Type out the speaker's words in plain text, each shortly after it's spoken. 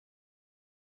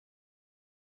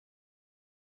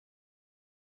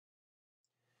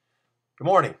Good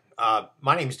morning.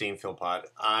 My name is Dean Philpott.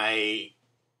 I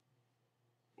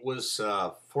was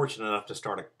fortunate enough to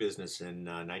start a business in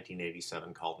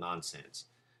 1987 called Nonsense.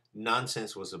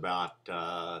 Nonsense was about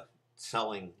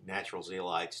selling natural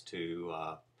zeolites to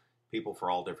people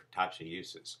for all different types of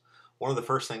uses. One of the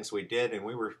first things we did, and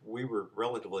we were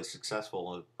relatively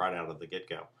successful right out of the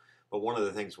get-go. But one of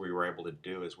the things we were able to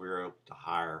do is we were able to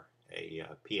hire a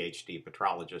PhD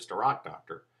petrologist, a rock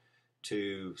doctor,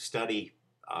 to study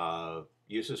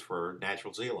uses for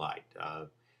natural zeolite.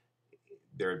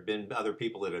 There had been other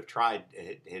people that had tried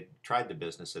the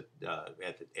business at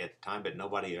the time, but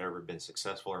nobody had ever been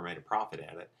successful or made a profit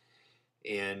at it.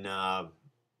 And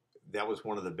that was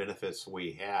one of the benefits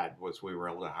we had, was we were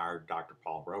able to hire Dr.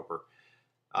 Paul Roper.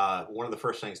 One of the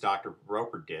first things Dr.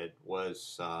 Roper did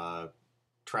was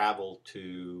travel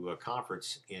to a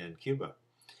conference in Cuba.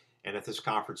 And at this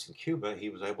conference in Cuba, he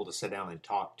was able to sit down and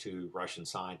talk to Russian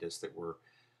scientists that were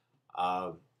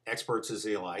experts as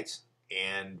zeolites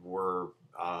and were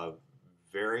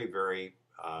very, very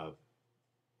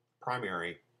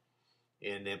primary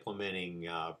in implementing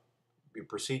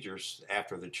procedures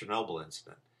after the Chernobyl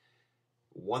incident.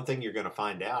 One thing you're going to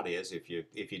find out is if you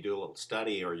do a little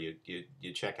study or you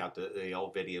check out the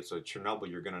old videos of Chernobyl,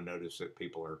 you're going to notice that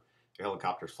people are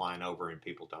helicopters flying over and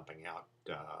people dumping out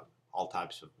all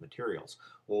types of materials.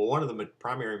 Well, one of the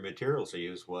primary materials they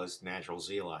used was natural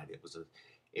zeolite.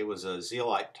 It was a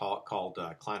zeolite called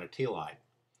clinotillite.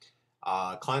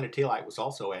 Clinotillite was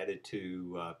also added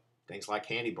to things like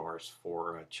candy bars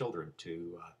for children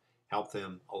to help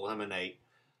them eliminate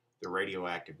the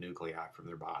radioactive nuclei from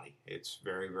their body. It's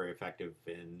very, very effective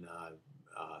in,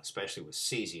 especially with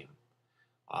cesium.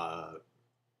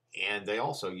 And they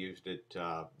also used it.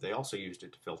 They also used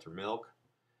it to filter milk.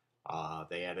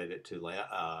 They added it to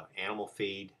animal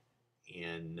feed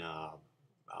in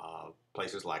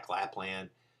places like Lapland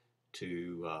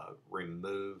to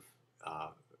remove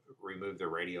the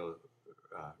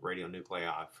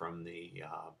radionuclei from the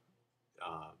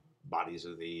bodies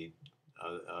of the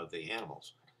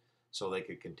animals, so they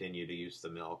could continue to use the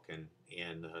milk and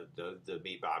the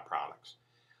meat byproducts.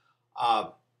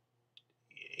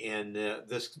 And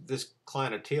this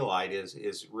clinotillite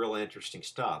is real interesting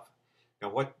stuff. Now,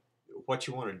 what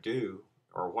you want to do,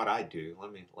 or what I do,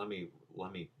 let me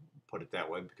put it that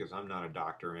way, because I'm not a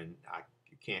doctor and I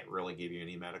can't really give you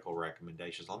any medical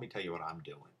recommendations. Let me tell you what I'm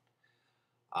doing.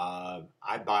 I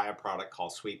buy a product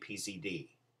called Sweet PZD.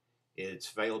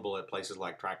 It's available at places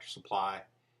like Tractor Supply,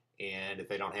 and if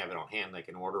they don't have it on hand, they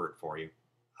can order it for you.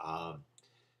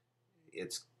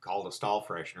 It's called a stall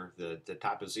freshener. The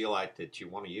type of zeolite that you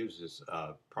want to use is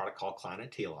a product called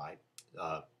clinotillite.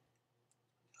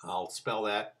 I'll spell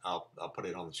that. I'll put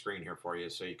it on the screen here for you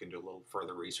so you can do a little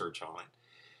further research on it.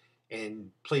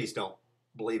 And please don't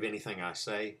believe anything I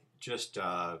say. Just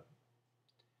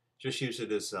use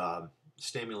it as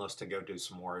stimulus to go do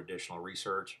some more additional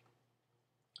research.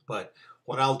 But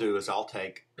what I'll do is I'll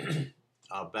take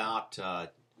about 5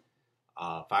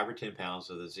 or 10 pounds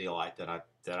of the zeolite that I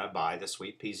buy, the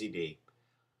Sweet PZD.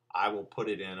 I will put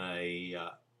it in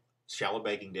a shallow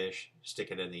baking dish, stick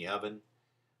it in the oven,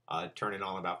 turn it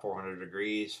on about 400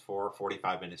 degrees for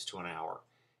 45 minutes to an hour.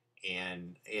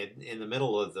 And in the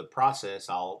middle of the process,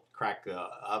 I'll crack the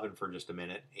oven for just a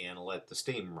minute and let the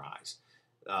steam rise.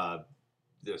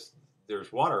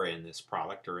 There's water in this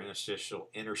product, or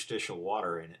interstitial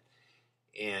water in it,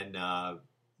 and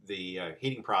the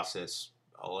heating process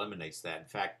eliminates that. In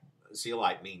fact,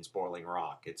 zeolite means boiling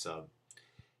rock. It's a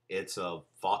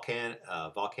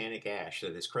volcanic ash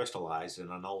that is crystallized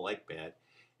in an old lake bed,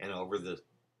 and over the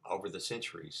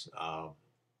centuries,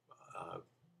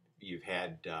 you've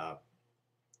had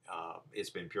it's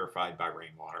been purified by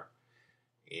rainwater,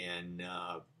 and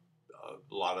a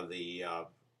lot of the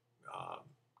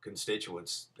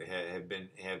constituents have been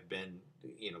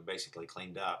basically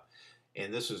cleaned up.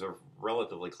 And this is a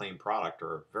relatively clean product,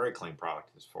 or a very clean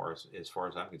product as far as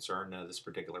I'm concerned. This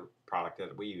particular product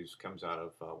that we use comes out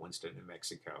of Winston, New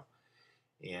Mexico,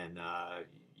 and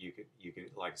you could,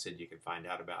 like I said, you can find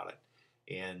out about it.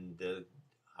 And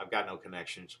I've got no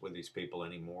connections with these people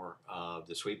anymore.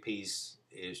 The Sweet Peas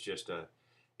is just a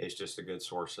good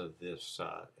source of this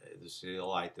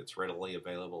zeolite that's readily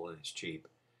available and it's cheap.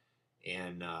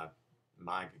 And I'd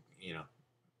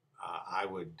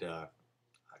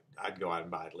go out and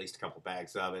buy at least a couple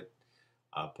bags of it,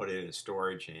 put it in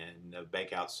storage, and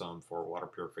bake out some for water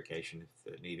purification if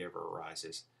the need ever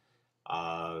arises.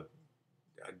 I'd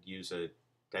use a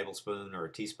tablespoon or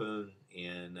a teaspoon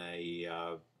in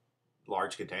a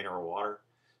large container of water,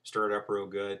 stir it up real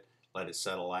good, let it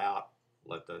settle out,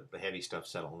 let the heavy stuff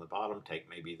settle on the bottom, take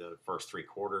maybe the first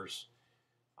 3/4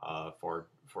 for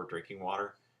drinking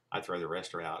water. I throw the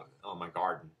rest out on my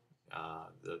garden,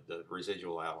 the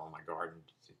residual out on my garden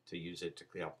to use it to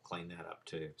help clean that up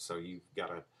too. So you've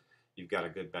got a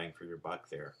good bang for your buck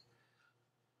there.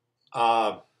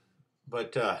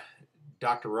 But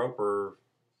Dr. Roper,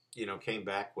 came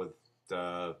back with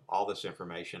all this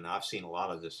information. I've seen a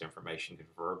lot of this information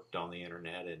converged on the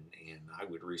internet, and I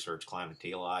would research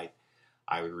climatolite.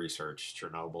 I would research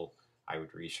Chernobyl. I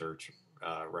would research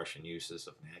Russian uses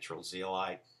of natural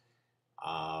zeolite.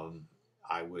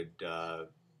 I would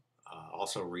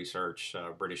also research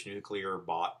British Nuclear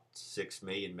bought 6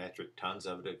 million metric tons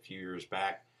of it a few years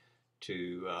back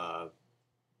to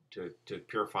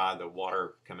purify the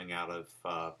water coming out of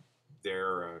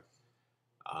their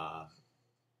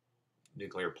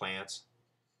nuclear plants,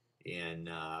 and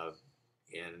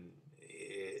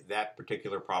that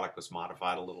particular product was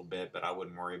modified a little bit, but I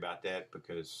wouldn't worry about that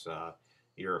because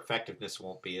your effectiveness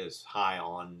won't be as high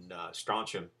on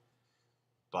strontium,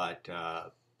 but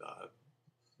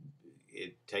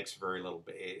it takes very little.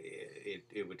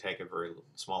 It would take a very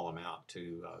small amount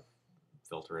to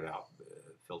filter it out.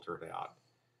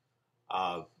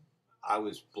 I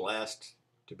was blessed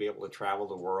to be able to travel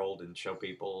the world and show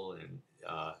people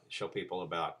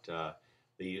about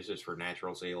the uses for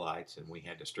natural zeolites, and we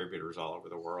had distributors all over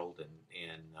the world,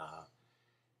 and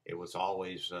it was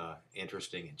always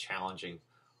interesting and challenging.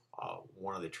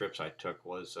 One of the trips I took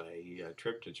was a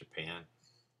trip to Japan,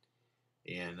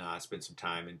 and I spent some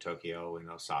time in Tokyo and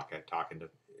Osaka talking to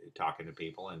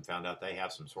people, and found out they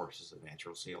have some sources of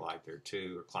natural zeolite there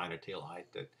too, or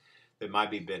climatolite that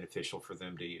might be beneficial for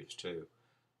them to use too.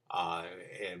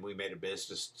 And we made a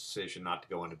business decision not to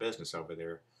go into business over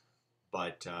there,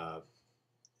 but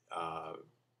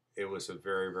it was a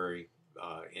very, very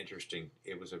interesting.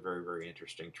 It was a very, very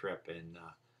interesting trip, and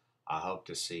I hope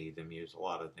to see them use a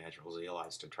lot of natural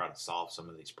zeolites to try to solve some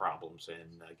of these problems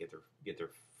and get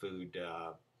their food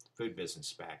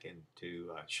business back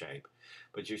into shape.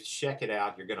 But you check it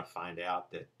out, you're going to find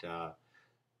out that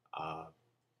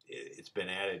it's been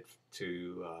added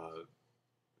to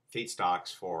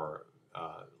feedstocks for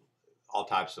all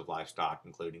types of livestock,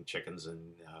 including chickens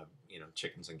and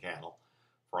cattle,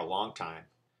 for a long time.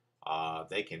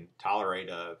 They can tolerate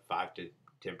 5 to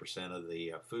 10% of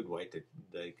the food weight that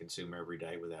they consume every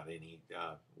day without any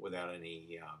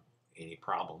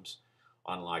problems.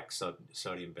 Unlike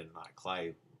sodium bentonite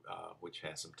clay, which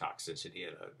has some toxicity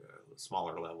at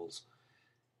smaller levels,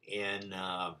 and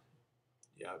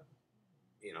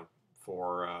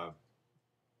for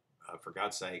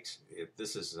God's sakes,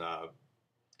 this is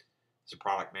it's a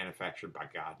product manufactured by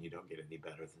God, and you don't get any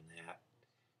better than that.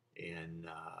 And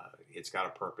it's got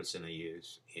a purpose and a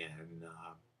use, and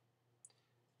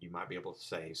you might be able to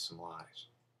save some lives.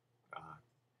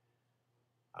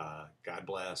 God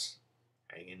bless.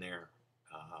 Hang in there.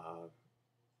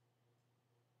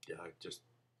 Just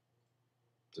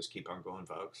keep on going,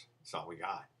 folks. That's all we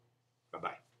got.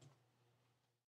 Bye-bye.